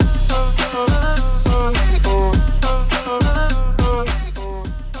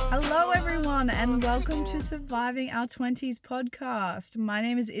Surviving Our 20s podcast. My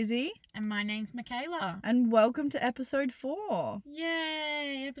name is Izzy. And my name's Michaela. And welcome to episode 4.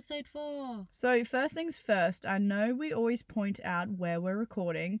 Yay, episode 4. So first things first, I know we always point out where we're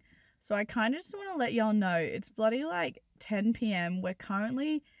recording, so I kind of just want to let y'all know it's bloody like 10 p.m. We're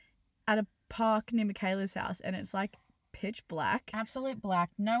currently at a park near Michaela's house and it's like pitch black. Absolute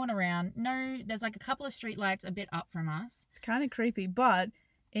black. No one around. No, there's like a couple of street lights a bit up from us. It's kind of creepy, but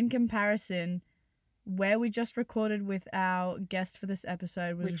in comparison, where we just recorded with our guest for this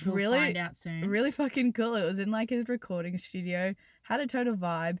episode was Which we'll really find out soon. really fucking cool. It was in like his recording studio, had a total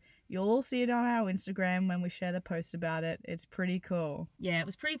vibe. You'll all see it on our Instagram when we share the post about it. It's pretty cool. Yeah, it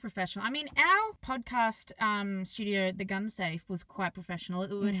was pretty professional. I mean, our podcast studio, the Gun Safe, was quite professional.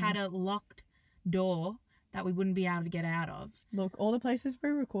 It had a locked door that we wouldn't be able to get out of. Look, all the places we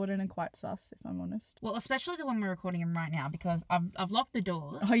record in are quite sus, if I'm honest. Well, especially the one we're recording in right now, because I've locked the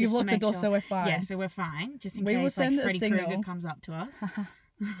doors. Oh, you've locked the door, so we're fine. Yeah, so we're fine. Just in We will case like send a Freddy signal. Krueger comes up to us.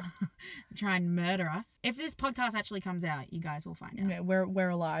 Try and murder us. If this podcast actually comes out, you guys will find out. Yeah, we're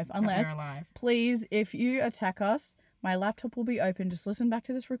alive. that Unless, we're alive. please, if you attack us, my laptop will be open. Just listen back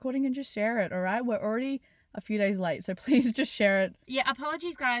to this recording and just share it, all right? We're already a few days late, so please just share it. Yeah,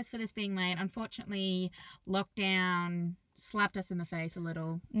 apologies guys for this being late. Unfortunately, lockdown slapped us in the face a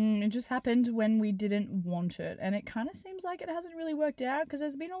little. It just happened when we didn't want it, and it kind of seems like it hasn't really worked out because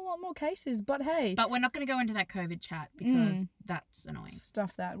there's been a lot more cases, but hey. But we're not going to go into that COVID chat because that's annoying.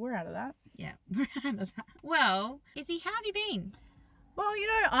 Stuff that. We're out of that. Yeah, we're out of that. Well, Izzy, how have you been? Well, you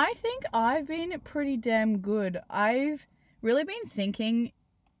know, I think I've been pretty damn good. I've really been thinking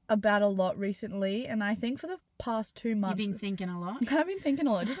about a lot recently, and I think for the past 2 months... You've been thinking a lot? I've been thinking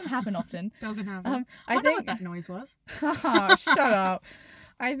a lot. It doesn't happen often. Doesn't happen. I wonder think... what that noise was. Oh, shut up.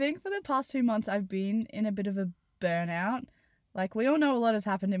 I think for the past 2 months, I've been in a bit of a burnout. Like, we all know a lot has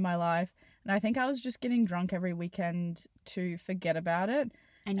happened in my life, and I think I was just getting drunk every weekend to forget about it.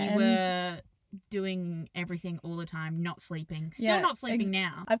 And you were doing everything all the time, not sleeping. Still not sleeping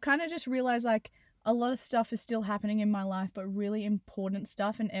now. I've kind of just realised, like, a lot of stuff is still happening in my life, but really important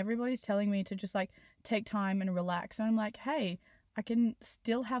stuff, and everybody's telling me to just, like, take time and relax. And I'm like, hey, I can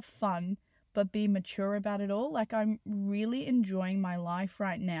still have fun, but be mature about it all. Like, I'm really enjoying my life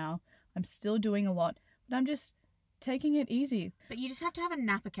right now. I'm still doing a lot, but I'm just taking it easy. But you just have to have a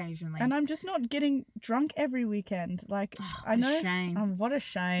nap occasionally. And I'm just not getting drunk every weekend. Like, I know. What a shame. What a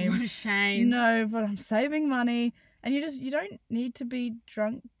shame. What a shame. No, but I'm saving money, and you don't need to be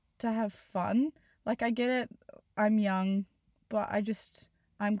drunk to have fun. Like, I get it, I'm young, but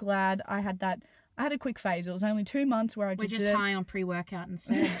I'm glad I had that. I had a quick phase. It was only 2 months where I We're just just did high on pre-workout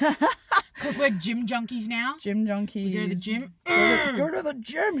instead. Because we're gym junkies now. Gym junkies. We go to the gym. Go to the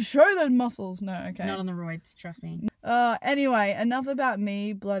gym, show those muscles. No, okay. Not on the roids, trust me. Anyway, enough about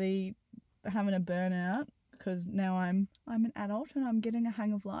me bloody having a burnout, because now I'm an adult and I'm getting a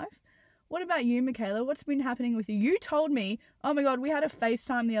hang of life. What about you, Michaela? What's been happening with you? You told me, oh my God, we had a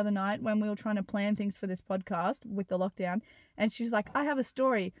FaceTime the other night when we were trying to plan things for this podcast with the lockdown. And she's like, I have a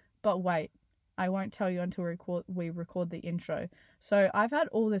story, but wait, I won't tell you until we record the intro. So I've had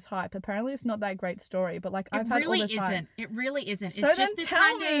all this hype. Apparently it's not that great story, but like I've had all this hype. It really isn't. So it's then just this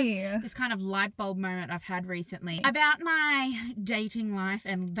tell me. this kind of light bulb moment I've had recently about my dating life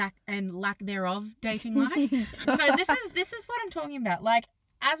and lack thereof dating life. So this is what I'm talking about. Like,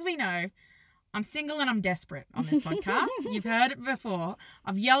 as we know, I'm single and I'm desperate on this podcast. You've heard it before.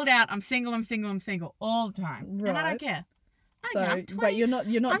 I've yelled out, I'm single all the time. Right. And I don't care. Wait, you're not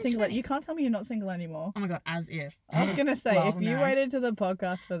I'm single. 20. You can't tell me you're not single anymore. Oh my God, as if. I was gonna say, Well, if you no. waited to the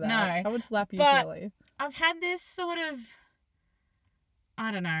podcast for that, No, I would slap you but- silly. I've had this sort of,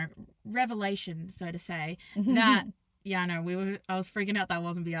 I don't know, revelation, so to say, that, yeah, I know, I was freaking out that I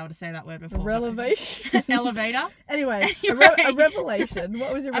wasn't be able to say that word before. Revelation. Elevator. Anyway, Anyway. a revelation.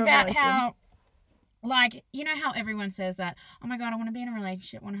 What was your revelation? About how, like, you know how everyone says that, oh my God, I want to be in a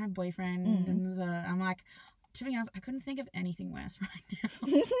relationship, I want to have a boyfriend, and I'm like, to be honest, I couldn't think of anything worse right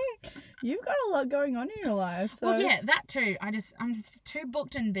now. You've got a lot going on in your life. So. Well, yeah, that too. I'm just too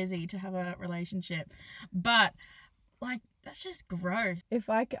booked and busy to have a relationship. But, like, that's just gross. If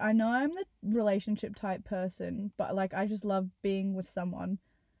I know I'm the relationship type person, but like I just love being with someone.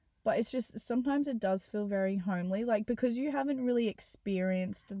 But it's just, sometimes it does feel very homely, like, because you haven't really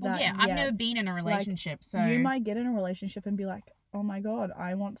experienced that Well, yeah, yet. I've never been in a relationship, like, so... You might get in a relationship and be like, oh my God,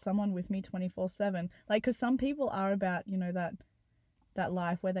 I want someone with me 24/7. Like, because some people are about, you know, that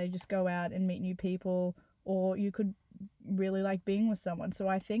life where they just go out and meet new people, or you could really like being with someone. So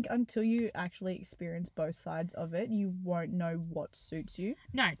I think until you actually experience both sides of it, you won't know what suits you.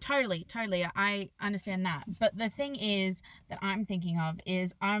 No, totally. I understand that. But the thing is that I'm thinking of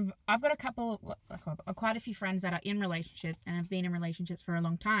is I've got quite a few friends that are in relationships and have been in relationships for a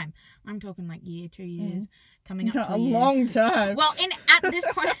long time. I'm talking like year, 2 years, coming up to a year. long time. Well, at this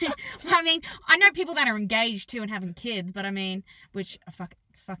point, I mean, I know people that are engaged too and having kids, but I mean, which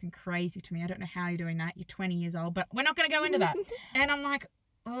it's fucking crazy to me. I don't know how you're doing that. You're 20 years old, but we're not going to go into that. And I'm like,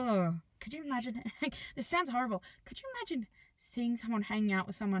 oh, could you imagine? This sounds horrible. Could you imagine seeing someone hanging out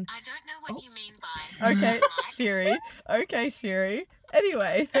with someone? I don't know what you mean by. Okay, Siri.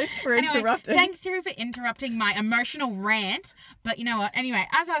 Anyway, thanks for interrupting. Thanks, Siri, for interrupting my emotional rant. But you know what? Anyway,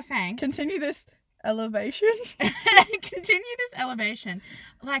 as I was saying, continue this elevation.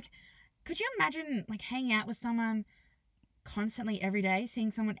 Like, could you imagine like hanging out with someone constantly every day,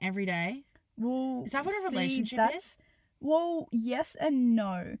 seeing someone every day? Well, is that what a relationship is? Well, yes and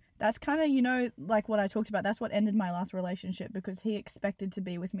no. That's kind of, like what I talked about. That's what ended my last relationship because he expected to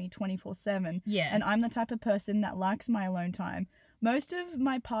be with me 24/7. Yeah. And I'm the type of person that likes my alone time. Most of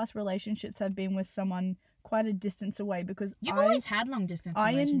my past relationships have been with someone quite a distance away because You've always had long distance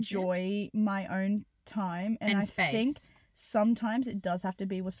relationships. I enjoy my own time and I space. think sometimes it does have to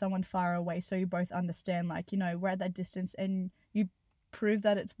be with someone far away so you both understand, like, we're at that distance and you prove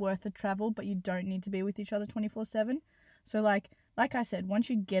that it's worth the travel, but you don't need to be with each other 24/7. So like I said, once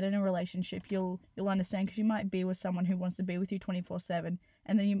you get in a relationship, you'll understand because you might be with someone who wants to be with you 24/7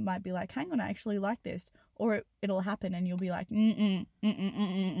 and then you might be like, hang on, I actually like this. Or it'll happen and you'll be like,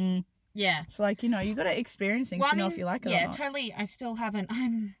 Yeah. So like, you got to experience things to know if you like it or not. Yeah, totally. I still haven't.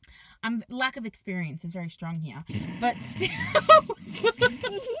 I'm lack of experience is very strong here. But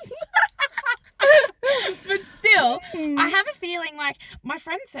still I have a feeling like my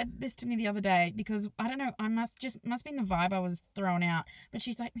friend said this to me the other day because I don't know, I must be in the vibe I was throwing out. But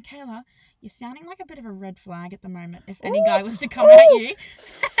she's like, Michaela, you're sounding like a bit of a red flag at the moment if any guy was to come at you.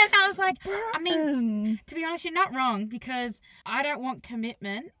 And I was like, I mean, to be honest, you're not wrong because I don't want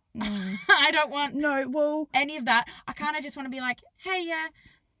commitment. I don't want any of that. I kind of just want to be like, hey,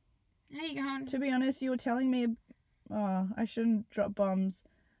 how you going? To be honest, you were telling me, I shouldn't drop bombs,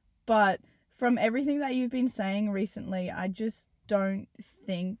 but from everything that you've been saying recently, I just don't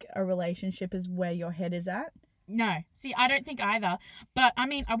think a relationship is where your head is at. No. See, I don't think either. But I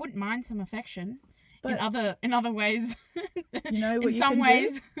mean, I wouldn't mind some affection in other ways. You know what in some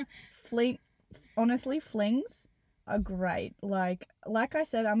ways. Honestly, flings are great. Like I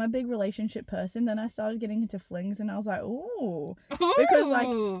said, I'm a big relationship person. Then I started getting into flings and I was like, ooh. Because like,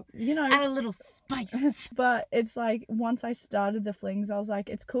 add a little spice. But it's like, once I started the flings, I was like,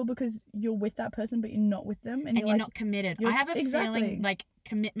 it's cool because you're with that person, but you're not with them. And you're not committed. I have a exactly. feeling like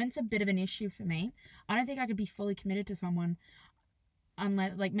commitment's a bit of an issue for me. I don't think I could be fully committed to someone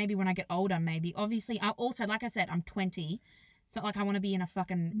unless, like, maybe when I get older, maybe. Obviously, I also, like I said, I'm 20. It's not like I want to be in a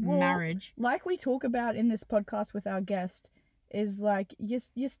fucking marriage. Like we talk about in this podcast with our guest, is like,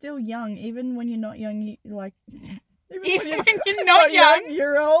 you're still young. Even when you're not young, Even when you're not young,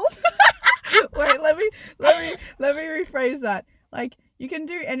 you're old. Wait, let me rephrase that. Like, you can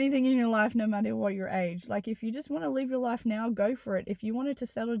do anything in your life no matter what your age. Like, if you just want to live your life now, go for it. If you wanted to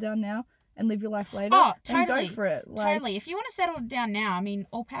settle down now and live your life later, then go for it. Like, totally. If you want to settle down now, I mean,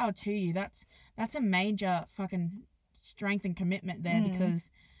 all power to you. That's a major fucking strength and commitment there because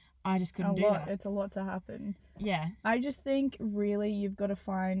I just couldn't do that. It's a lot to happen. Yeah. I just think really you've got to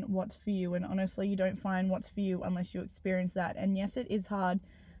find what's for you, and honestly you don't find what's for you unless you experience that. And yes, it is hard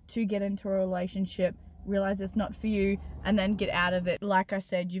to get into a relationship, realize it's not for you, and then get out of it. Like I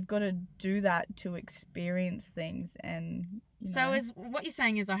said, you've got to do that to experience things. And so is what you're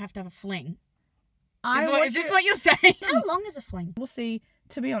saying is I have to have a fling? Is this what what you're saying? How long is a fling? We'll see.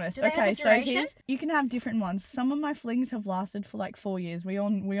 To be honest, do they have a duration? So you can have different ones. Some of my flings have lasted for like 4 years. We all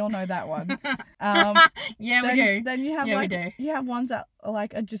know that one. We do. Then you have you have ones that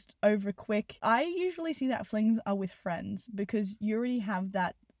are just over quick. I usually see that flings are with friends because you already have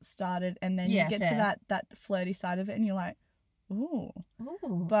that started, and then you get to that flirty side of it, and you're like, ooh.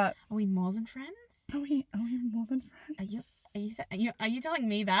 But are we more than friends? Are we more than friends? Are you telling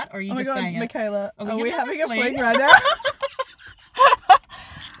me that, or are you just saying Michaela, it? Are we having a fling right now?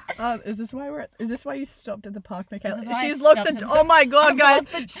 Is this why you stopped at the park, Michaela? She's locked the door. Oh my god, guys.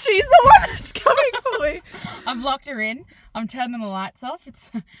 She's the one that's coming for me. I've locked her in. I'm turning the lights off.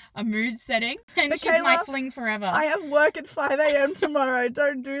 It's a mood setting. And Michaela, she's my fling forever. I have work at 5 a.m. tomorrow.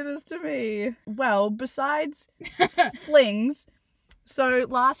 Don't do this to me. Well, besides flings, so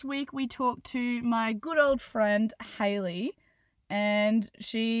last week we talked to my good old friend, Hayley, and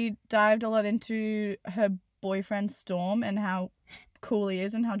she dived a lot into her boyfriend Storm and how cool he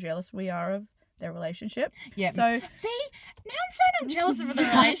is and how jealous we are of their relationship. Yeah. So See, now I'm saying I'm jealous of the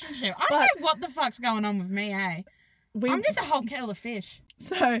relationship. I don't know what the fuck's going on with me, eh? I'm just a whole kettle of fish.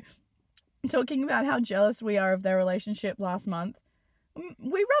 So, talking about how jealous we are of their relationship last month,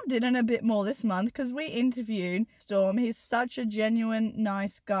 we rubbed it in a bit more this month because we interviewed Storm. He's such a genuine,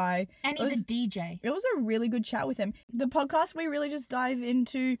 nice guy. And he's a DJ. It was a really good chat with him. The podcast, we really just dive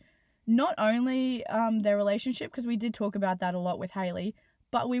into not only their relationship, because we did talk about that a lot with Hayley,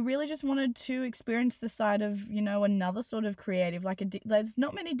 but we really just wanted to experience the side of, another sort of creative. There's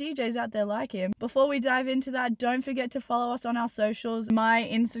not many DJs out there like him. Before we dive into that, don't forget to follow us on our socials. My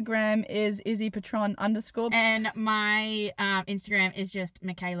Instagram is IzzyPatron_. And my Instagram is just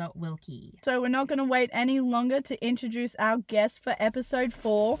Michaela Wilkie. So we're not going to wait any longer to introduce our guest for episode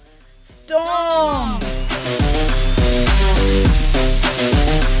 4, Storm!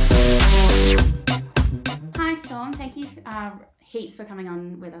 Hi Storm, thank you heaps for coming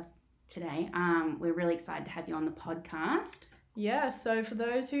on with us today. We're really excited to have you on the podcast. Yeah, so for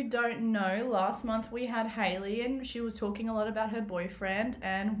those who don't know, last month we had Hayley and she was talking a lot about her boyfriend,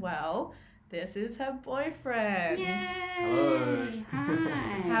 and well, this is her boyfriend. Yay! Hello.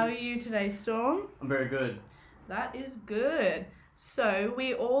 Hi. How are you today, Storm? I'm very good. That is good. So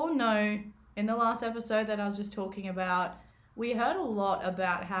we all know in the last episode that I was just talking about, we heard a lot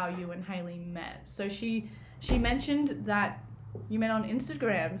about how you and Hayley met. So she mentioned that you met on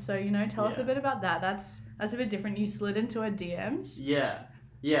Instagram. So, tell us a bit about that. That's a bit different. You slid into her DMs. Yeah.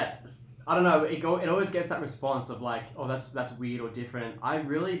 I don't know. It always gets that response of like, oh, that's weird or different. I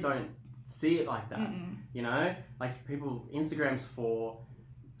really don't see it like that. Mm-mm. Like people, Instagram's for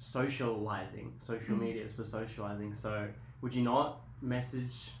socializing. Social media is for socializing. So would you not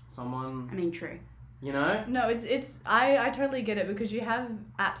message someone? I mean, true. No, it's I totally get it, because you have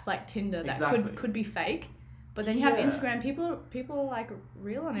apps like Tinder that Exactly. could be fake, but then you have Yeah. Instagram. People are like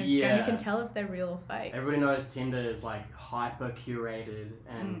real on Instagram. Yeah. You can tell if they're real or fake. Everybody knows Tinder is like hyper curated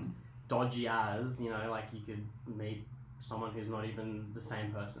and dodgy as, like you could meet someone who's not even the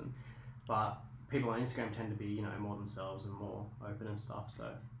same person. But people on Instagram tend to be, more themselves and more open and stuff.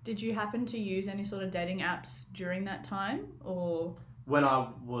 So Did you happen to use any sort of dating apps during that time, or? when I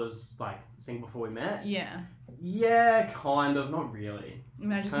was like single before we met, Yeah, kind of, not really.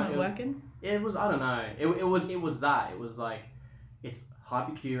 just not working. It was, I don't know. It was that. It was like, it's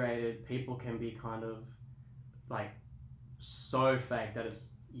hyper curated. People can be kind of like so fake that it's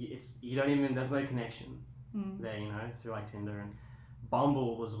you don't even, there's no connection there, through like Tinder. And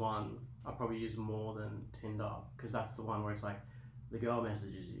Bumble was one I probably use more than Tinder, because that's the one where it's like the girl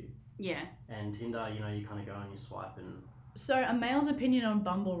messages you. Yeah. And Tinder, you kind of go and you swipe and. So a male's opinion on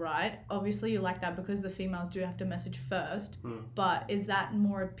Bumble, right? Obviously you like that because the females do have to message first. But is that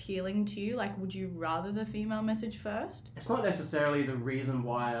more appealing to you? Like, would you rather the female message first? It's not necessarily the reason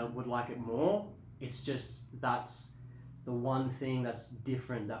why I would like it more. It's just that's the one thing that's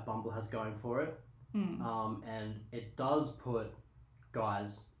different that Bumble has going for it. And it does put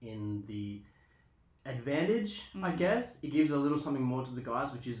guys in the advantage, I guess. It gives a little something more to the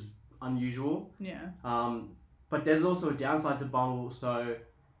guys, which is unusual. Yeah. But there's also a downside to Bumble. So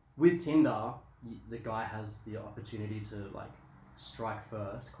with Tinder, the guy has the opportunity to like strike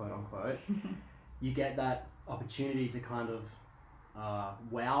first, quote unquote. You get that opportunity to kind of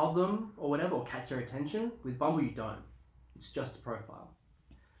wow them or whatever, or catch their attention. With Bumble, you don't. It's just a profile.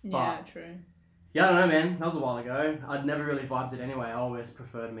 Yeah, true. Yeah, I don't know, man. That was a while ago. I'd never really vibed it anyway. I always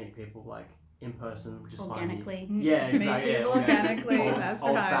prefer to meet people like in person, which is Organically. funny. Yeah, exactly. Meet people organically. That's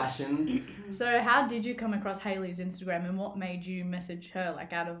old right. fashioned. So how did you come across Hayley's Instagram, and what made you message her?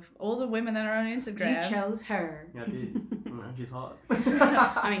 Like, out of all the women that are on Instagram, You chose her. Yeah, I did. She's hot.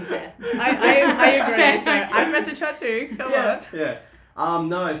 I mean, fair. I agree. So I messaged her too. Come on. Yeah.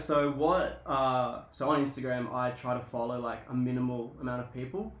 No, so so on Instagram, I try to follow like a minimal amount of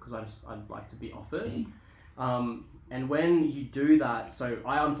people because I'd like to be off it. And when you do that, so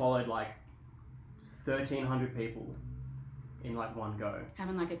I unfollowed like 1,300 people in like one go.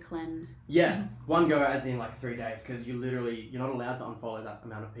 Having like a cleanse. Yeah, one go as in like 3 days, because you're not allowed to unfollow that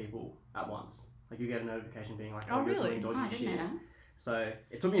amount of people at once. Like you get a notification being like, oh you're really? doing Oh, I dodgy didn't shit. know that. So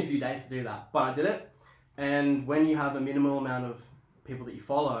it took me a few days to do that, but I did it. And when you have a minimal amount of people that you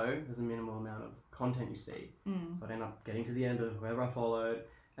follow, there's a minimal amount of content you see. So I'd end up getting to the end of whoever I followed,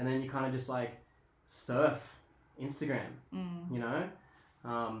 and then you kind of just like surf Instagram,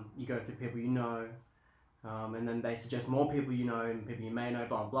 you go through people you know, and then they suggest more people you know and people you may know,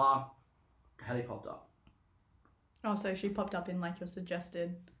 blah, blah. Hayley popped up. Oh, so she popped up in like your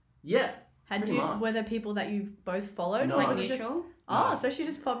suggested. Yeah. Pretty much. Were there people that you both followed? No. Or Like was it just, mutual? oh, No. so she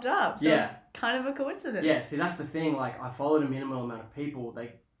just popped up. So Yeah. it's kind of a coincidence. Yeah, see, that's the thing. Like, I followed a minimal amount of people.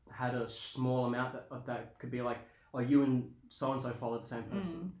 They had a small amount that could be like, oh, you and so followed the same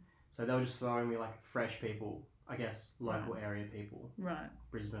person. So they were just throwing me like fresh people. I guess local area people. Right.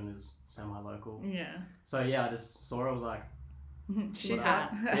 Brisbane is semi-local. Yeah. So yeah, I just saw it. I was like, She's What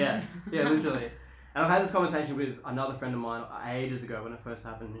hot. yeah, literally. And I've had this conversation with another friend of mine ages ago when it first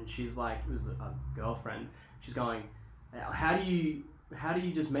happened, and she's like, it was a girlfriend. She's going, how do you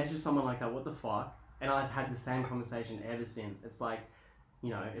just message someone like that? What the fuck? And I've had the same conversation ever since. It's like,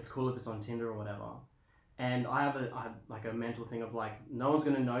 it's cool if it's on Tinder or whatever. And I have like a mental thing of like, no one's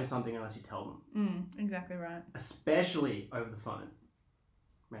gonna know something unless you tell them. Exactly right. Especially over the phone.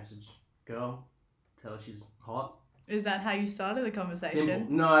 Message girl, tell her she's hot. Is that how you started the conversation?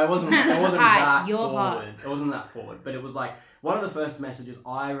 Simple. No, it wasn't. It wasn't Hi, that you're forward. hot. It wasn't that forward. But it was like one of the first messages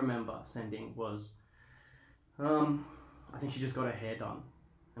I remember sending was, I think she just got her hair done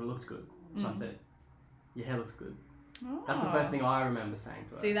and it looked good. So I said, your hair looks good. Oh. That's the first thing I remember saying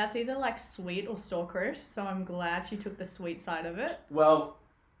to her. See, that's either like sweet or stalkerish, so I'm glad she took the sweet side of it. Well,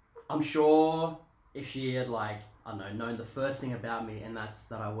 I'm sure if she had like, I don't know, known the first thing about me, and that's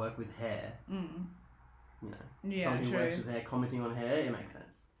that I work with hair, Yeah, someone who true. works with hair commenting on hair, it makes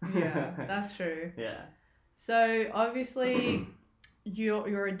sense. Yeah, that's true. Yeah. So obviously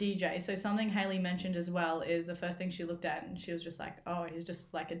you're a DJ. So something Hayley mentioned as well is the first thing she looked at and she was just like, oh, he's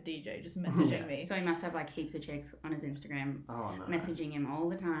just like a DJ just messaging Yeah. me. So he must have like heaps of chicks on his Instagram Oh no. messaging him all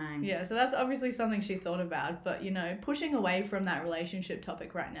the time. Yeah, so that's obviously something she thought about. But, pushing away from that relationship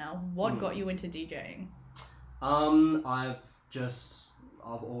topic right now, what got you into DJing? I've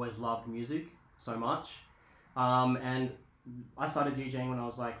always loved music so much. And I started DJing when I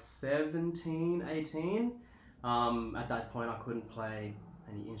was like 17, 18. At that point I couldn't play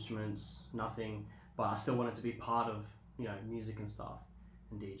any instruments, nothing, but I still wanted to be part of, music and stuff.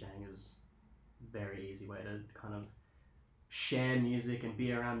 And DJing is a very easy way to kind of share music and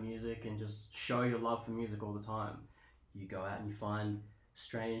be around music and just show your love for music all the time. You go out and you find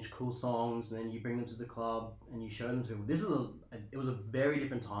strange, cool songs, and then you bring them to the club and you show them to people. It was a very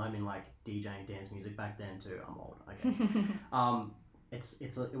different time in like DJing dance music back then too. I'm old, okay.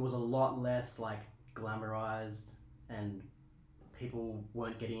 It was a lot less like glamorized, and people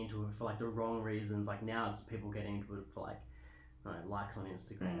weren't getting into it for like the wrong reasons. Like now it's people getting into it for like, likes on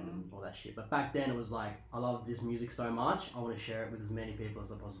Instagram and all that shit. But back then it was like, I love this music so much, I want to share it with as many people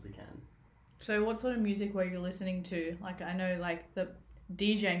as I possibly can. So what sort of music were you listening to? Like, I know like the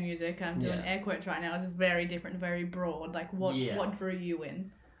DJ music, I'm doing air quotes right now, is very different, very broad. Like what drew you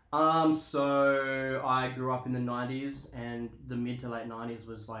in? So I grew up in the 90s, and the mid to late 90s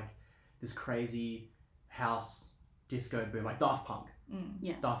was like this crazy house disco boom, like Daft Punk.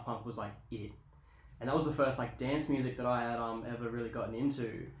 Yeah. Daft Punk was like it. And that was the first like dance music that I had ever really gotten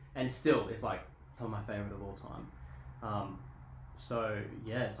into, and still it's like some of my favorite of all time. So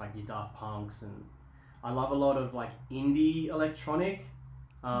yeah, it's like your Daft Punks, and I love a lot of like indie electronic.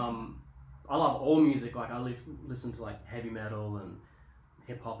 I love all music. Like I listen to like heavy metal and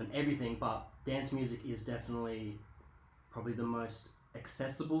hip hop and everything, but dance music is definitely probably the most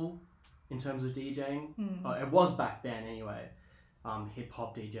accessible in terms of DJing. It was back then anyway. Hip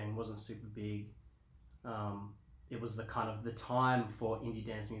hop DJing wasn't super big. It was the kind of the time for indie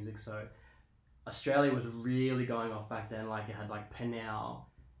dance music. So Australia was really going off back then. Like it had like Panau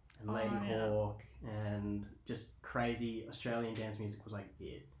and Lady Hawk and just crazy Australian dance music was like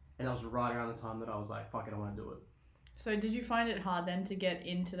it. And that was right around the time that I was like, fuck it, I want to do it. So did you find it hard then to get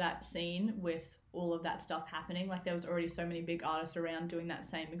into that scene with all of that stuff happening? Like there was already so many big artists around doing that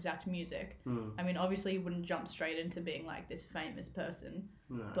same exact music. I mean, obviously you wouldn't jump straight into being like this famous person,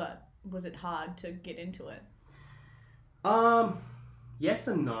 but was it hard to get into it? Yes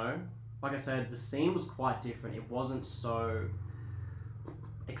and no. Like I said, the scene was quite different. It wasn't so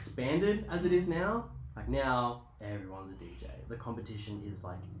expanded as it is now. Like now, everyone's a DJ. The competition is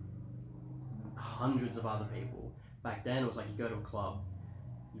like hundreds of other people. Back then, it was like you go to a club,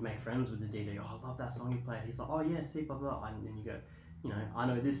 you make friends with the DJ. Oh, I love that song you played. He's like, oh yeah, sick, blah blah. And then you go, I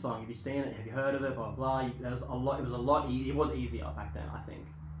know this song. Have you seen it? Have you heard of it? Blah blah. There was a lot. It was easier back then, I think.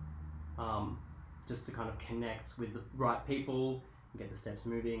 Just to kind of connect with the right people and get the steps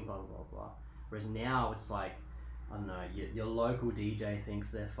moving. Blah blah blah. Whereas now it's like, I don't know, your local DJ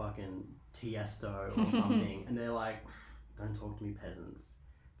thinks they're fucking Tiesto or something, and they're like, don't talk to me, peasants.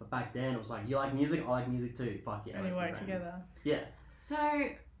 But back then it was like, you like music, I like music too. Fuck yeah. And you work together. Yeah. So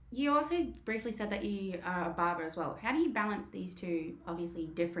you also briefly said that you are a barber as well. How do you balance these two obviously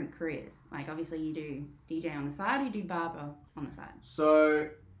different careers? Like obviously you do DJ on the side, you do barber on the side. So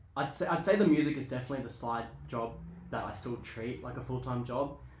I'd say the music is definitely the side job that I still treat like a full-time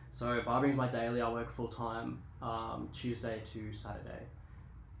job. So barbering's my daily. I work full-time Tuesday to Saturday.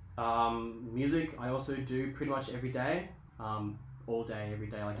 Music I also do pretty much every day, all day, every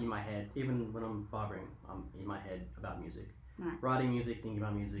day, like in my head. Even when I'm barbering, I'm in my head about music. Right. Writing music, thinking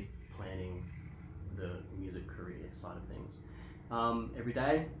about music, planning the music career side of things. Every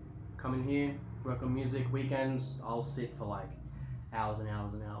day, come in here, work on music. Weekends, I'll sit for like hours and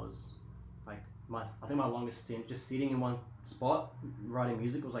hours and hours. Like I think my longest stint just sitting in one spot writing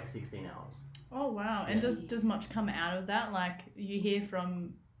music was like 16 hours. Oh wow! And does much come out of that? Like you hear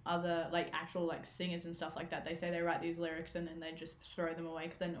from other like actual like singers and stuff like that. They say they write these lyrics and then they just throw them away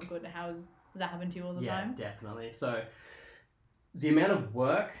because they're not good. Does that happen to you all the time? Yeah, definitely. So the amount of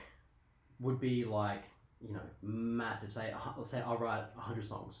work would be like, you know, massive. Let's say I'll write 100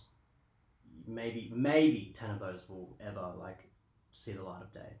 songs. Maybe 10 of those will ever like see the light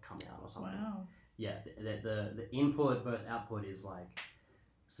of day, come out or something. Wow. Yeah, the input versus output is like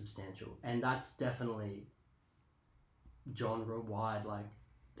substantial, and that's definitely genre wide. Like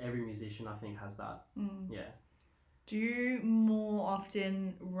every musician I think has that. Yeah. Do you more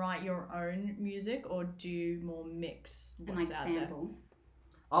often write your own music or do you more mix And what's like out sample.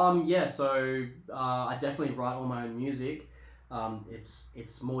 Yeah, so I definitely write all my own music.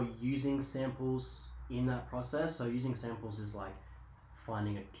 It's more using samples in that process. So using samples is like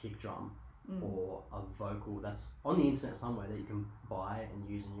finding a kick drum or a vocal that's on the internet somewhere that you can buy and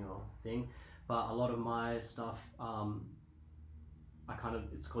use in your thing. But a lot of my stuff,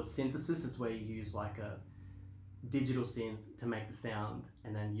 it's called synthesis. It's where you use like a digital synth to make the sound,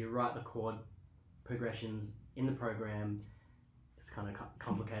 and then you write the chord progressions in the program. It's kind of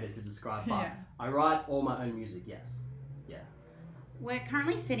complicated to describe, but Yeah. I write all my own music. Yes, yeah. We're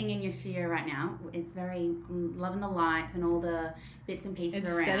currently sitting in your studio right now. It's very, I'm loving the lights and all the bits and pieces It's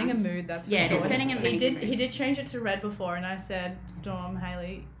around. setting a mood, that's for Yeah, sure. it is setting a He mood. did change it to red before, and I said, Storm,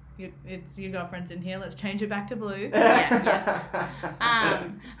 Hayley, it's your girlfriend's in here. Let's change it back to blue. But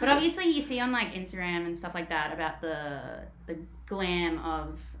obviously you see on like Instagram and stuff like that about the glam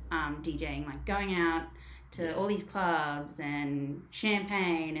of DJing, like going out to all these clubs and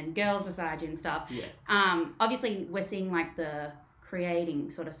champagne and girls beside you and stuff. Yeah. Obviously we're seeing like the creating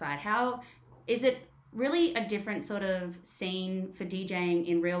sort of side. How is it really a different sort of scene for DJing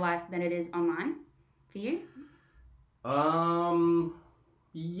in real life than it is online for you?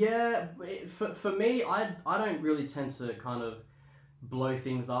 Yeah, for me, I don't really tend to kind of blow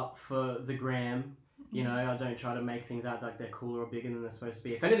things up for the gram. You know, I don't try to make things out like they're cooler or bigger than they're supposed to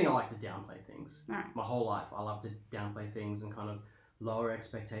be. If anything, I like to downplay things. Right. My whole life, I love to downplay things and kind of lower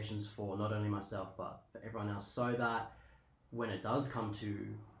expectations for not only myself, but for everyone else, so that when it does come to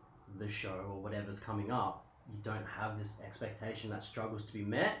the show or whatever's coming up, you don't have this expectation that struggles to be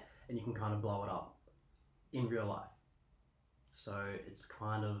met, and you can kind of blow it up in real life. So it's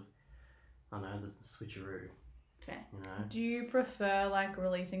kind of, I don't know, there's the switcheroo. Fair. You know? Do you prefer like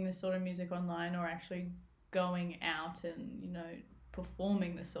releasing this sort of music online or actually going out and, you know,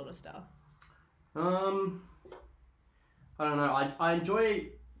 performing this sort of stuff? I don't know. I enjoy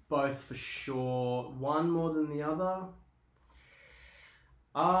both for sure. One more than the other.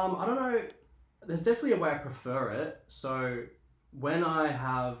 I don't know. There's definitely a way I prefer it. So when I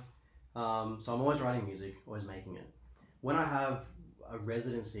have, so I'm always writing music, always making it. When I have a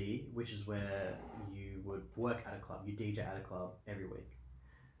residency, which is where you would work at a club, you DJ at a club every week.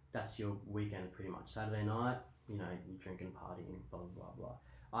 That's your weekend pretty much. Saturday night, you know, you're drinking, partying, blah, blah, blah, blah.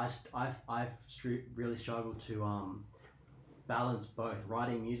 I've really struggled to balance both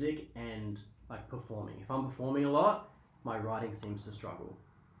writing music and like performing. If I'm performing a lot, my writing seems to struggle.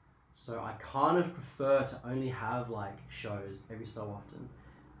 So I kind of prefer to only have like shows every so often,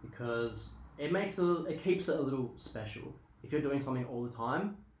 because it keeps it a little special. If you're doing something all the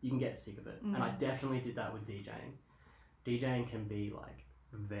time, you can get sick of it. And I definitely did that with DJing. DJing can be like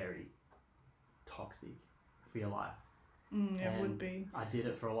very toxic for your life. It would be. I did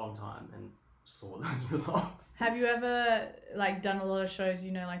it for a long time and saw those results. Have you ever like done a lot of shows,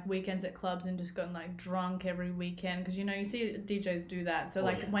 you know, like weekends at clubs and just gotten like drunk every weekend? Because, you know, you see DJs do that. So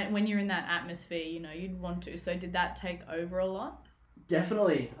when you're in that atmosphere, you know, you'd want to. So did that take over a lot?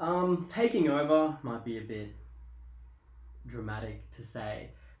 Definitely. Taking over might be a bit dramatic to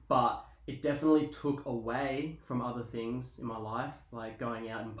say, but it definitely took away from other things in my life, like going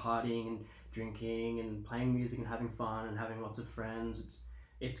out and partying and drinking and playing music and having fun and having lots of friends.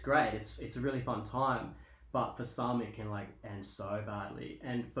 It's great. It's a really fun time, but for some it can like end so badly.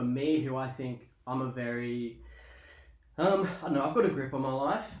 And for me, who I think I'm a very I don't know, I've got a grip on my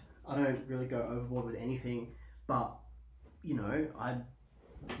life. I don't really go overboard with anything, but you know,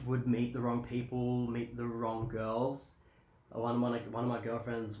 would meet the wrong people, meet the wrong girls. One of my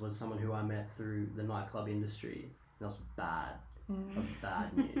girlfriends was someone who I met through the nightclub industry. That was bad. That was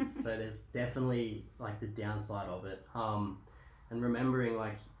bad news. So there's definitely like the downside of it. And remembering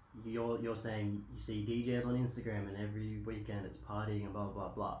like you're saying you see DJs on Instagram and every weekend it's partying and blah blah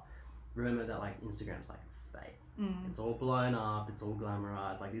blah. Remember that like Instagram's like fake. It's all blown up. It's all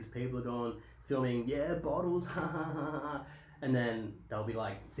glamorized. Like these people are going filming bottles, and then they'll be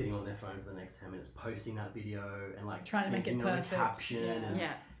like sitting on their phone for the next 10 minutes posting that video and like trying to make it perfect. The caption and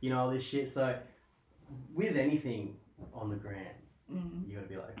Yeah. you know all this shit. So with anything on the gram, you gotta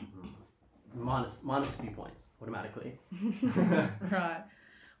be like minus a few points automatically. Right.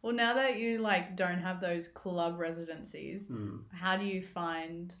 Well, now that you like don't have those club residencies, how do you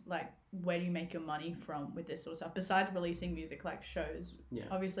find like where do you make your money from with this sort of stuff besides releasing music like shows? Yeah.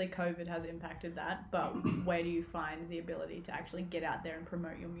 Obviously COVID has impacted that, but where do you find the ability to actually get out there and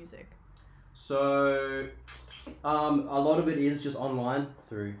promote your music? So a lot of it is just online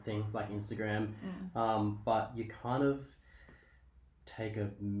through things like Instagram, but you kind of take a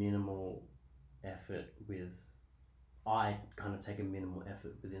minimal effort with I kind of take a minimal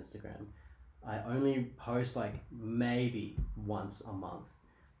effort with Instagram. I only post like maybe once a month,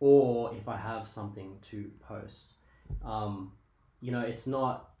 or if I have something to post. You know, it's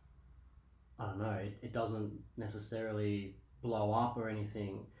not, I don't know, it doesn't necessarily blow up or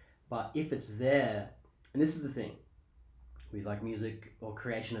anything, but if it's there, and this is the thing with like music or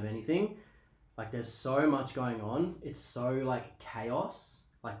creation of anything, like there's so much going on, it's so like chaos,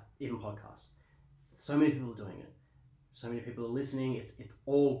 like even podcasts. So many people are doing it. So many people are listening. It's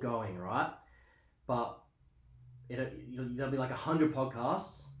all going, right? But there'll be like 100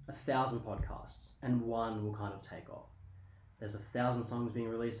 podcasts, 1,000 podcasts, and one will kind of take off. There's 1,000 songs being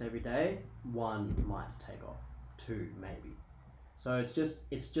released every day. One might take off. 2 maybe. So it's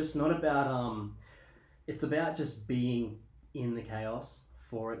just not about it's about just being in the chaos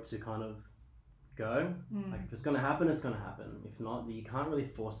for it to kind of go. Like if it's gonna happen, it's gonna happen. If not, you can't really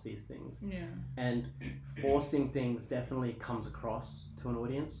force these things. Yeah. And forcing things definitely comes across to an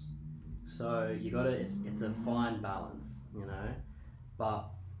audience. So you gotta it's a fine balance, you know. But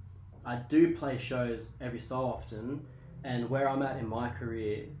I do play shows every so often, and where I'm at in my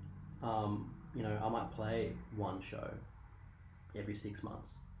career, you know, I might play one show every 6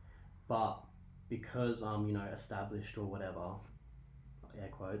 months. But because I'm, you know, established or whatever, air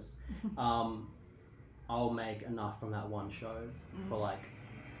quotes, I'll make enough from that one show for like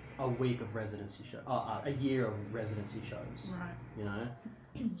a week of residency show, a year of residency shows. Right. You know,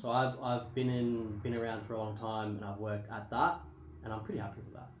 so I've been around for a long time, and I've worked at that, and I'm pretty happy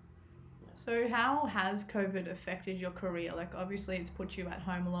with that. Yeah. So how has COVID affected your career? Like obviously it's put you at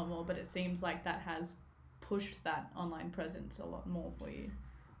home a lot more, but it seems like that has pushed that online presence a lot more for you.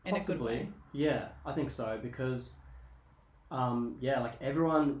 In Possibly. A good way. Yeah, I think so because. Like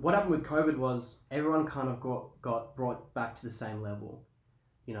everyone, what happened with COVID was everyone kind of got brought back to the same level.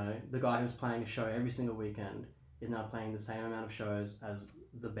 You know, the guy who was playing a show every single weekend is now playing the same amount of shows as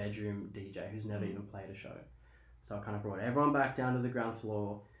the bedroom DJ who's never even played a show. So I kind of brought everyone back down to the ground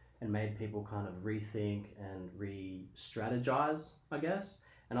floor and made people kind of rethink and re-strategize, I guess.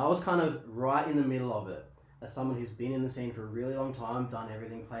 And I was kind of right in the middle of it as someone who's been in the scene for a really long time, done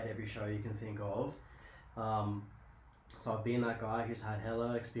everything, played every show you can think of. So I've been that guy who's had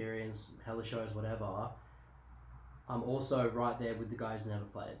hella experience, hella shows, whatever. I'm also right there with the guy who's never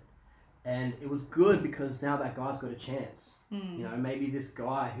played. And it was good because now that guy's got a chance. You know, maybe this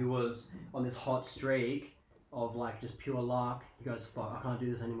guy who was on this hot streak of like just pure luck, he goes, fuck, I can't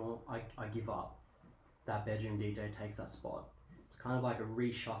do this anymore. I give up. That bedroom DJ takes that spot. It's kind of like a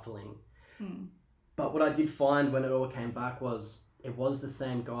reshuffling. But what I did find when it all came back was it was the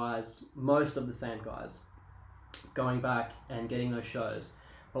same guys, most of the same guys, going back and getting those shows.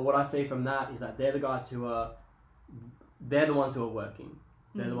 But what I see from that is that they're the guys they're the ones who are working.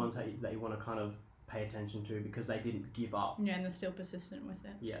 They're the ones that you want to kind of pay attention to because they didn't give up. Yeah, and they're still persistent with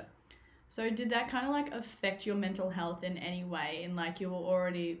it. Yeah. So did that kind of like affect your mental health in any way? And like you were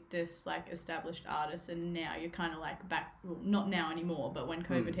already this like established artist and now you're kind of like back, well, not now anymore, but when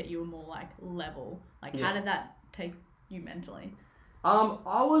COVID hit you were more like level. Like how did that take you mentally?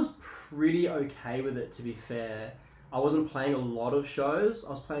 I was pretty okay with it, to be fair. I wasn't playing a lot of shows.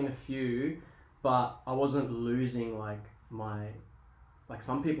 I was playing a few, but I wasn't losing like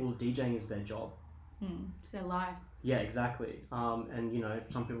some people DJing is their job. It's their life. Yeah, exactly. And you know,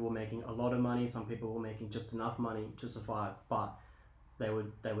 some people were making a lot of money, some people were making just enough money to survive, but they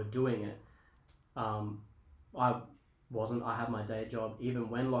were doing it. I wasn't. I had my day job. Even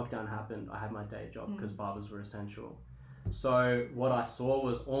when lockdown happened, I had my day job because barbers were essential. So what I saw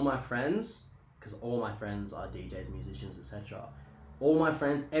was all my friends, because all my friends are DJs, musicians, etc. All my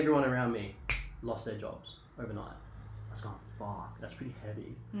friends, everyone around me, lost their jobs overnight. I was going, fuck, that's pretty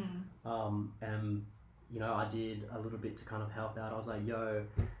heavy. And you know, I did a little bit to kind of help out. I was like, yo,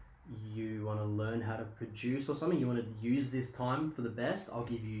 you want to learn how to produce or something? You want to use this time for the best? I'll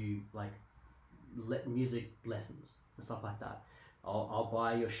give you like music lessons and stuff like that. I'll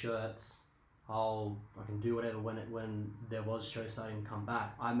buy your shirts. I can do whatever when there was shows starting to come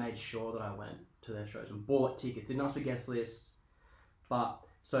back. I made sure that I went to their shows and bought tickets. Didn't ask for guest list, but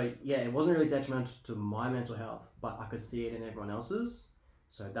so yeah, it wasn't really detrimental to my mental health, but I could see it in everyone else's.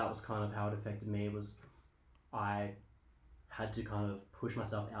 So that was kind of how it affected me. Was I had to kind of push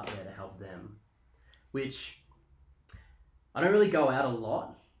myself out there to help them, which I don't really go out a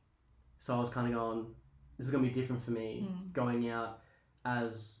lot. So I was kind of going, this is going to be different for me going out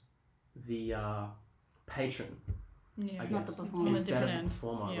as the patron, I guess, not the performer. instead of the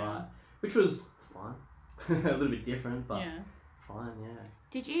performer, right? Which was fun. A little bit different, but fine, yeah.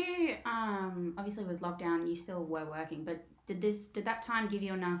 Did you, obviously with lockdown, you still were working, but did that time give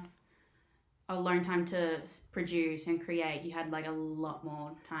you enough alone time to produce and create? You had like a lot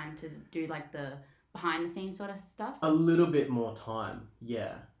more time to do like the behind the scenes sort of stuff? A little bit more time,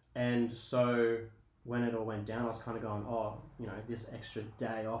 yeah. And so when it all went down, I was kind of going, oh, you know, this extra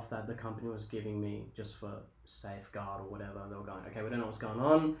day off that the company was giving me just for safeguard or whatever, they were going, okay, we don't know what's going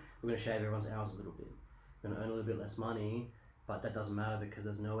on, we're going to shave everyone's hours a little bit. We're going to earn a little bit less money, but that doesn't matter because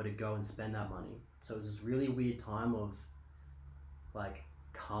there's nowhere to go and spend that money. So it was this really weird time of like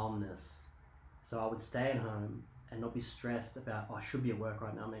calmness. So I would stay at home and not be stressed about, oh, I should be at work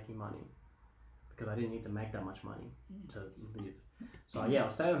right now making money, because I didn't need to make that much money to live. So yeah, I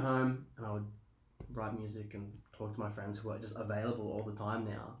would stay at home and I would write music and talk to my friends who are just available all the time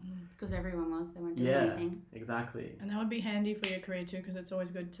now. Because everyone was, they weren't doing anything. Exactly. And that would be handy for your career too, because it's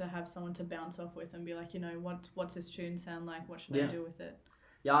always good to have someone to bounce off with and be like, you know, what's this tune sound like? What should I do with it?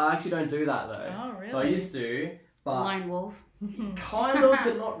 Yeah, I actually don't do that though. Oh, really? So I used to, but Lone wolf. kind of,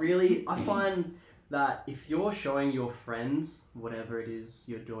 but not really. I find that if you're showing your friends whatever it is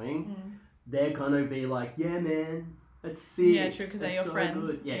you're doing, they're gonna be like, yeah, man, that's sick. Yeah, true, because they're your friends.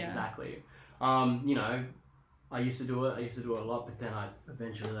 Good. Yeah, exactly. You know, I used to do it a lot, but then I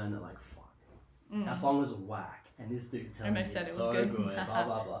eventually learned that, like, fuck, our song was whack, and this dude telling me it's so good, blah,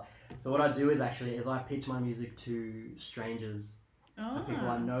 blah, blah. So what I do is I pitch my music to strangers, and people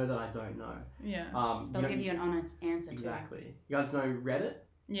I know that I don't know. Yeah. They'll give you an honest answer. Exactly. You guys know Reddit?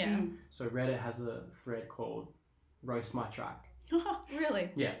 Yeah. So Reddit has a thread called Roast My Track. Really?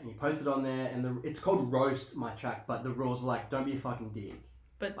 Yeah, and you post it on there, and it's called Roast My Track, but the rules are like, don't be a fucking dick.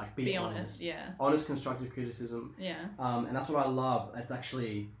 But like, be honest, yeah. Honest, constructive criticism. Yeah. And that's what I love. It's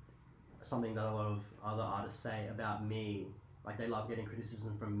actually something that a lot of other artists say about me. Like, they love getting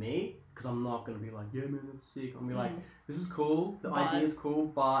criticism from me, because I'm not going to be like, yeah, man, that's sick. I'm going to be like, this is cool, the idea is cool,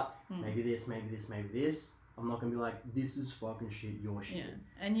 but maybe this, maybe this, maybe this. I'm not going to be like, this is fucking shit, your shit. Yeah,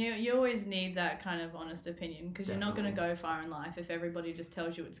 and you always need that kind of honest opinion, because you're not going to go far in life if everybody just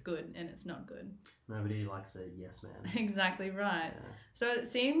tells you it's good and it's not good. Nobody likes a yes man. Exactly right. Yeah. So it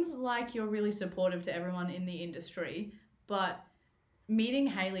seems like you're really supportive to everyone in the industry, but meeting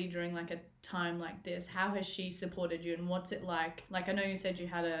Hayley during like a time like this, how has she supported you, and what's it like? Like, I know you said you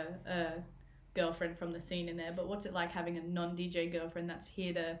had a girlfriend from the scene in there, but what's it like having a non-DJ girlfriend that's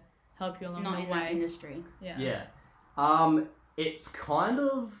here to help you along Not the in way? that industry. Yeah. Yeah. It's kind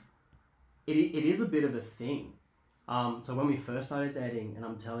of, it is a bit of a thing. So when we first started dating, and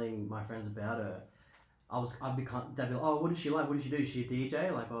I'm telling my friends about her, they'd be like, oh, what does she like? What does she do? Is she a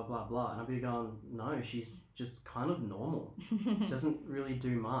DJ? Like, blah, blah, blah. And I'd be going, no, she's just kind of normal. She doesn't really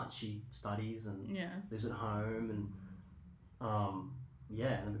do much. She studies and lives at home, and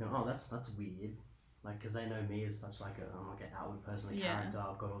yeah. And they'd be going, oh, that's weird. Like, because they know me as such, like, I'm like an outward person, a character.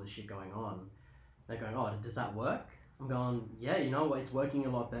 I've got all this shit going on. They're going, oh, does that work? I'm going, yeah, you know what? It's working a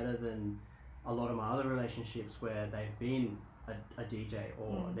lot better than a lot of my other relationships where they've been a DJ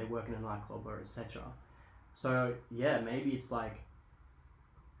or they're working in a nightclub or etc. So yeah, maybe it's like,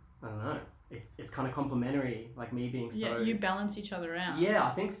 I don't know. It's kind of complimentary, like me being so. Yeah, you balance each other out. Yeah,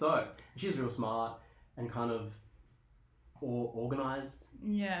 I think so. She's real smart and kind of organized.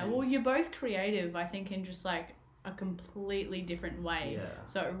 Yeah, well, you're both creative, I think, in just like a completely different way. Yeah.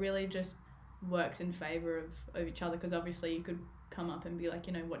 So it really just works in favor of each other, because obviously you could come up and be like,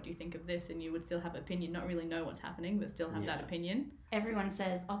 you know, what do you think of this? And you would still have opinion, not really know what's happening, but still have that opinion. Everyone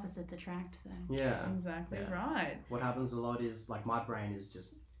says opposites attract, so. Yeah. Exactly right. What happens a lot is, like, my brain is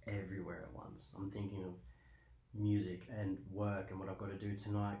just everywhere at once. I'm thinking of music and work and what I've got to do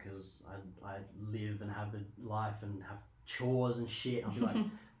tonight, because I live and have a life and have chores and shit. I'll be like,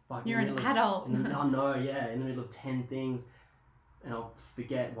 fucking. You're an adult. In the middle of 10 things, and I'll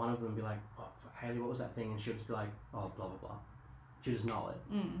forget one of them and be like, oh, Hayley, what was that thing? And she'll just be like, oh, blah blah blah. She'll just know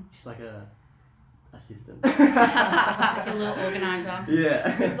it. She's like a assistant. Like a little organizer.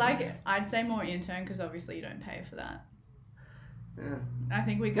 Yeah. It's like, I'd say more intern because obviously you don't pay for that. Yeah. I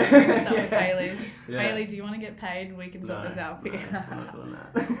think we could bring this up with Yeah. Hayley. Yeah. Hayley, do you want to get paid? We can sort this out for you. I'm not doing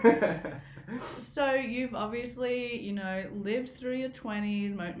that. So you've obviously, you know, lived through your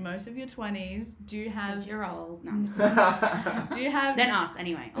 20s, most of your 20s. Do you have... Because you're old. No, I'm just kidding. Do you have... Than us,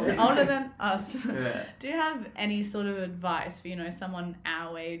 anyway. Older than us. Yeah. Do you have any sort of advice for, you know, someone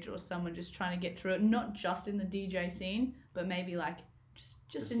our age or someone just trying to get through it, not just in the DJ scene, but maybe like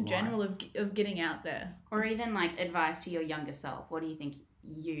just in life. general of getting out there? Or even like advice to your younger self. What do you think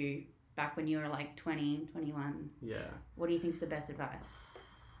you, back when you were like 20, 21, Yeah. what do you think's the best advice?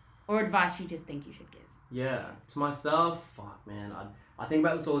 Or advice you just think you should give? Yeah. To myself, fuck, man. I think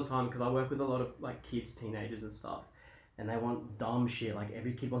about this all the time because I work with a lot of like kids, teenagers and stuff, and they want dumb shit. Like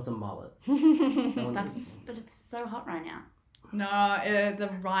every kid wants a mullet. But it's so hot right now. No, the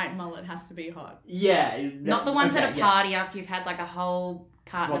right mullet has to be hot. Yeah. Not the ones at a party after you've had like a whole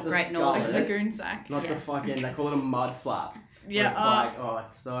carton Not of the Great skull. Northern. A goon sack. Not Yeah. the fucking, they call it a mud flap. Yeah. It's like, oh,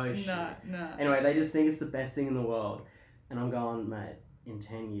 it's so shit. No. Anyway, they just think it's the best thing in the world. And I'm going, mate, in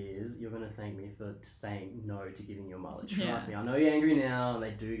 10 years, you're going to thank me for saying no to giving you a mullet. Trust me, I know you're angry now, and they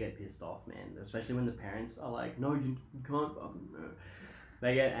do get pissed off, man. Especially when the parents are like, no, you can't fucking no.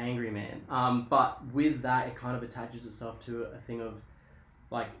 They get angry, man. But with that, it kind of attaches itself to a thing of,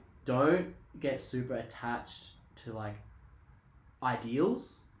 like, don't get super attached to, like,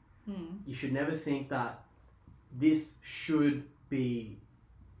 ideals. You should never think that this should be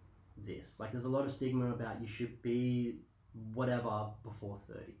this. Like, there's a lot of stigma about you should be whatever before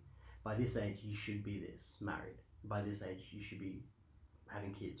 30. By this age, you should be this, married. By this age, you should be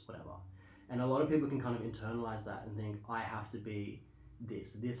having kids, whatever. And a lot of people can kind of internalize that and think, I have to be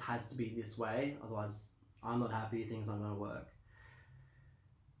this. This has to be this way, otherwise I'm not happy, things aren't going to work.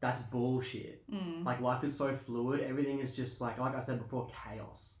 That's bullshit. Like, life is so fluid. Everything is just like I said before,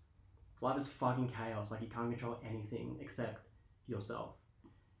 chaos. Life is fucking chaos. Like, you can't control anything except yourself.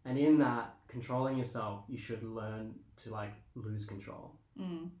 And in that, controlling yourself, you should learn to, like, lose control.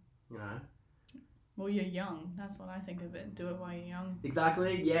 You know? Well, you're young. That's what I think of it. Do it while you're young.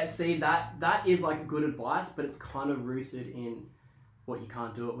 Exactly. Yeah, see, that is, like, good advice, but it's kind of rooted in what you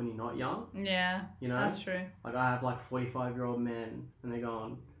can't do it when you're not young. Yeah, You know? that's true. Like, I have, like, 45-year-old men, and they're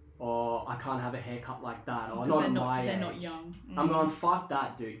going, oh, I can't have a haircut like that, or Because not they're at not, my they're age. not young. I'm going, fuck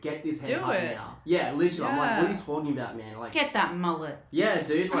that, dude. Get this Do haircut it. now. Yeah, literally. I'm like, Yeah. what are you talking about, man? Like, Get that mullet. yeah,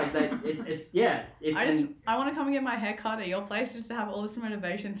 dude. Like, it's yeah. I want to come and get my hair cut at your place just to have all this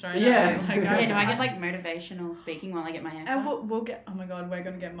motivation thrown Yeah. at me. Like, Yeah, do I get like motivational speaking while I get my hair cut? And we'll get... Oh my god, we're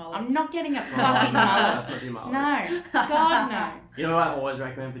going to get mullets. I'm not getting a Oh, fucking that's mullet. not your mullet. No. God, no. You know what I always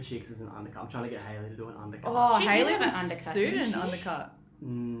recommend for chicks is an undercut. I'm trying to get Hayley to do an undercut. Oh, She did Hayley have an would undercut, suit didn't an she? undercut.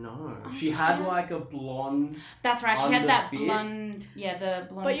 No. Oh, She had like a blonde. That's right. She Under had that beard. blonde. Yeah, the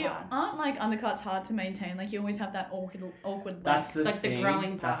blonde But you part. aren't like undercuts hard to maintain. Like you always have that awkward That's the like the thing.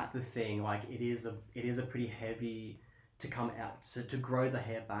 growing That's part. the thing. Like it is a pretty heavy to come out. So to grow the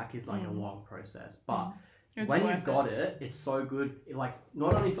hair back is like a long process. But It's when worth you've got it, it's so good. It, like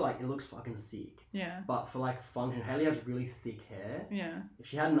not only for like it looks fucking sick, Yeah. but for like function. Hayley has really thick hair. Yeah. If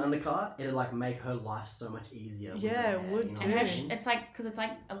she had an undercut, it'd like make her life so much easier. with Yeah, her it hair, would you know too. And what I her mean? it's like, because it's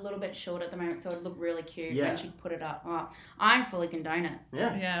like a little bit short at the moment, so it'd look really cute Yeah. when she put it up. Oh, I fully condone it.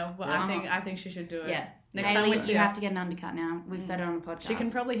 Yeah. Yeah. Well, Yeah. I think she should do it. Yeah. Next time Hayley, we see you her. have to get an undercut now. We've said it on the podcast. She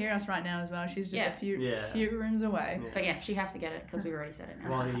can probably hear us right now as well. She's just Yeah. a few Yeah. rooms away. Yeah. But yeah, she has to get it because we've already said it now.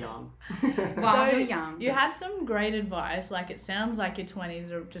 While you're young. While So, you're young. You had some great advice. Like it sounds like your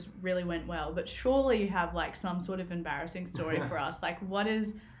 20s are just really went well, but surely you have like some sort of embarrassing story for us. Like what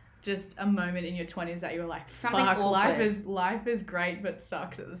is just a moment in your 20s that you were like, fuck, Something awkward. life is great but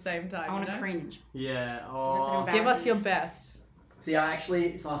sucks at the same time. I want you to know? cringe. Yeah. an Give us your best. See, I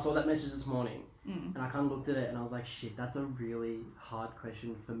saw that message this morning, and I kind of looked at it, and I was like, shit, that's a really hard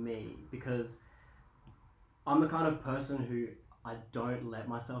question for me, because I'm the kind of person who I don't let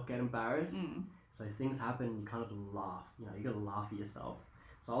myself get embarrassed. So things happen, you kind of laugh. You know, you gotta laugh at yourself.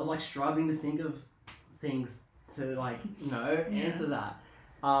 So I was like struggling to think of things to like, you know, answer that.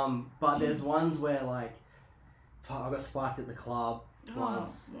 But there's ones where like, I got spiked at the club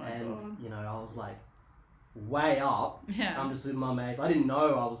once, my and God. you know, I was like way up. Yeah. I'm just with my mates. I didn't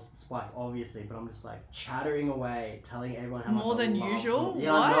know I was spiked, obviously, but I'm just like chattering away, telling everyone how much More I than love usual? them.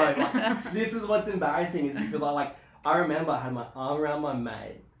 Yeah, What? I know. Like, this is what's embarrassing is because I remember I had my arm around my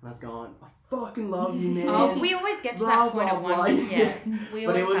mate and I was going, oh, fucking love you, man. Oh, we always get to Blah, that point blah, at blah. one. Yes, we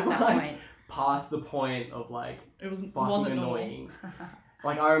But it always was have that like point. past the point of like It wasn't fucking normal. annoying.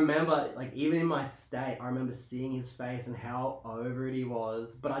 Like I remember, like even in my state, I remember seeing his face and how over it he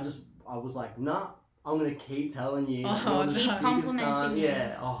was. But I was like, nah, I'm gonna keep telling you. Like, Oh, you're the keep sickest complimenting cunt. you.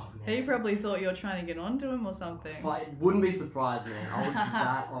 Yeah. Oh man. He probably thought you were trying to get onto him or something. But wouldn't be surprised, man. I was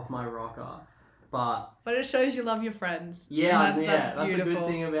that off my rocker. But But it shows you love your friends. yeah, And that's that's a beautiful. good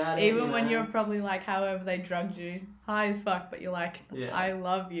thing about it. Even you when know? you're probably like, however they drugged you, high as fuck, but you're like, Yeah. I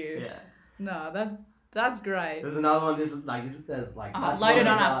love you. Yeah. No, that's great. There's another one. There's like. Oh, that's load one it of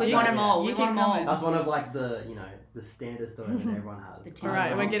on us. the- We want them yeah. all. You We keep want them all. coming. That's one of like the the standard story that everyone has. The All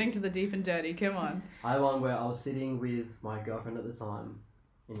right, we're once- getting to the deep and dirty. Come on. I had one where I was sitting with my girlfriend at the time,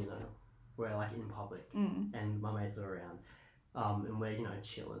 and we're like in public, and my mates are around, and we're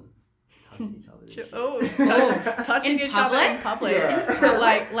chilling, touching each other. and shit. Oh, touching In each other in public.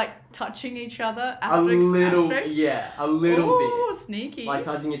 Yeah. like touching each other. a Asterisk, little, asterisk. yeah, a little Ooh, bit, sneaky. like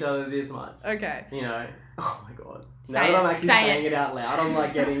touching each other this much. Okay. Oh my god. Say Now it, that I'm actually say saying it out loud, I'm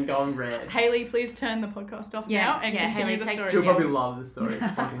like going red. Hayley, please turn the podcast off Yeah, now and yeah, continue Hayley, the take- story. She'll Yeah. probably love the story. It's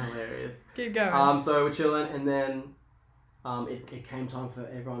fucking hilarious. Keep going. So we're chilling, and then, it came time for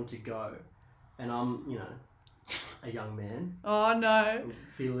everyone to go, and I'm, a young man Oh no.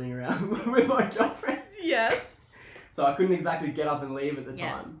 feeling around with my girlfriend, Yes. so I couldn't exactly get up and leave at the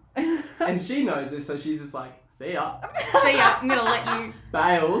Yeah. time, and she knows this, so she's just like, "See ya," So yeah, I'm gonna let you.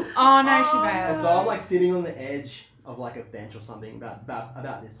 bails, Oh no, she Oh. and bailed. so I'm like sitting on the edge of like a bench or something about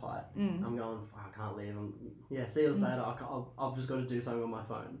this height. Mm. I'm going, "Fuck, I can't leave. See you later. I've just got to do something on my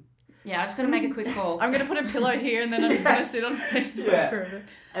phone." Yeah, I just gotta make a quick call. I'm gonna put a pillow here and then I'm just gonna sit on Facebook Yeah. for a bit.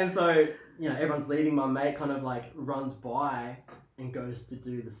 And so, everyone's leaving. My mate kind of like runs by and goes to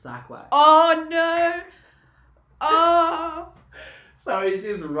do the sack whack. Oh no. Oh. So he's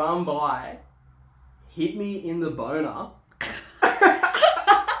just run by, hit me in the boner.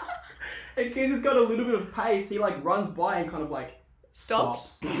 And because he's got a little bit of pace, he like runs by and kind of like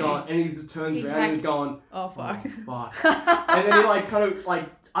stops. He's going, and he just turns He's around like- and he's going, Oh fuck. "Oh, fuck." And then he like kind of like,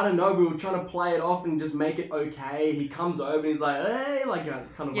 I don't know, we were trying to play it off and just make it okay. He comes over and he's like, "Hey," like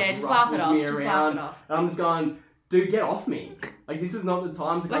kind of Yeah, like just laugh it ruffles off. me Just around. laugh it off. And I'm just going, "Dude, get off me. Like, this is not the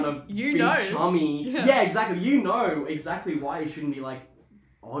time to kind Like, of you be know. chummy." Yeah. Yeah, exactly. You know exactly why you shouldn't be, like,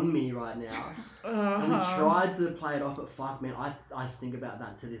 on me right now. And we tried to play it off, but fuck, man, I think about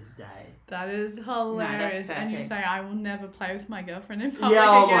that to this day. That is hilarious. And you perfect. say, I will never play with my girlfriend in public Yeah,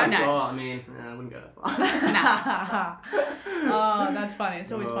 oh my again. No. god. I mean, I wouldn't go that far. Oh, that's funny.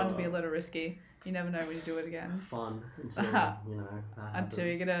 It's always fun to be a Oh. little risky. You never know when you do it again. Fun until, that Until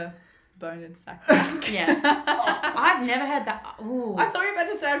you happens. get a bone and sack back. Yeah. I've never had that. Ooh. I thought you were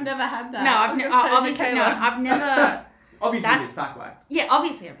about to say I've never had that. No, I I've was ne- gonna say, obviously no. Michaela. I've never. Obviously, that- it's sack whack. Yeah,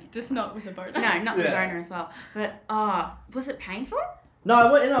 obviously I mean. Just not with a bone. No, not the Yeah. boner as well. But was it painful? No,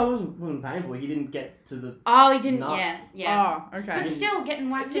 it wasn't painful. He didn't get to the... Oh, he didn't. Nuts. Yeah. Oh, okay. But still, getting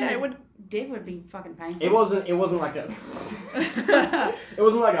whacked in Yeah, the it would. dick would be fucking painful. It wasn't like a... It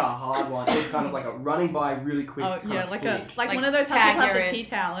wasn't like a hard one. It was kind of like a running by really quick Oh kind yeah, of like flick. like Like one of those how tag people have the area. tea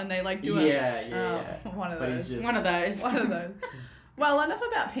towel and they like do it. Yeah. One of But those. he's just... One of those. One of those. Well, enough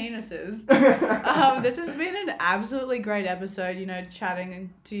about penises. This has been an absolutely great episode,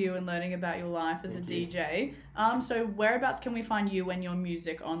 chatting to you and learning about your life as Thank a you. DJ. So whereabouts can we find you and your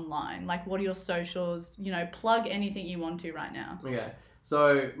music online? Like, what are your socials? Plug anything you want to right now. Okay,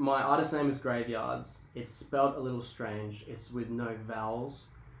 so my artist name is Graveyards. It's spelled a little strange. It's with no vowels.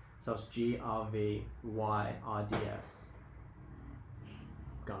 So it's GRVYRDS.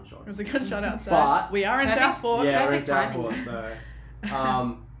 Gunshots. There's a gunshot outside. But- we are in Perfect. Southport. Yeah, we're in perfect timing. Southport,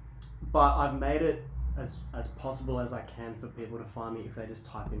 so... but I've made it as possible as I can for people to find me if they just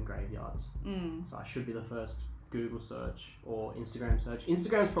type in Graveyards. Mm. So I should be the first Google search or Instagram search.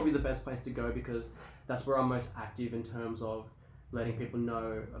 Instagram's probably the best place to go because that's where I'm most active in terms of letting people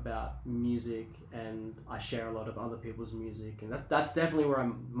know about music, and I share a lot of other people's music, and that's definitely where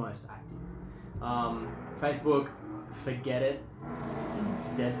I'm most active. Facebook, forget it.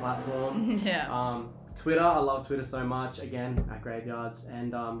 Dead platform. Yeah. Twitter, I love Twitter so much, again, at Graveyards.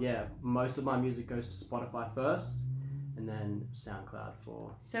 And most of my music goes to Spotify first, and then SoundCloud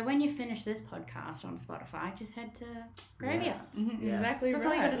for... So when you finish this podcast on Spotify, just head to Graveyards. Yes. Mhm, Yes. Exactly That's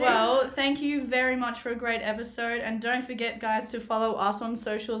all you right. gotta do. Well, thank you very much for a great episode. And don't forget, guys, to follow us on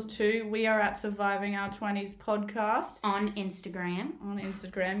socials too. We are at Surviving Our 20s Podcast On Instagram. on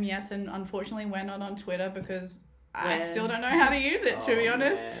Instagram, yes. And unfortunately, we're not on Twitter because I still don't know how to use it, to be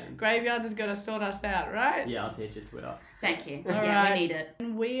honest. Man. Graveyards has got to sort us out, right? Yeah, I'll teach you Twitter. Thank you. All yeah, right. we need it.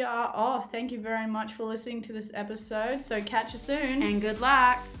 And we are off. Thank you very much for listening to this episode. So catch you soon. And good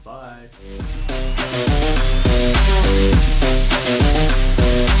luck. Bye.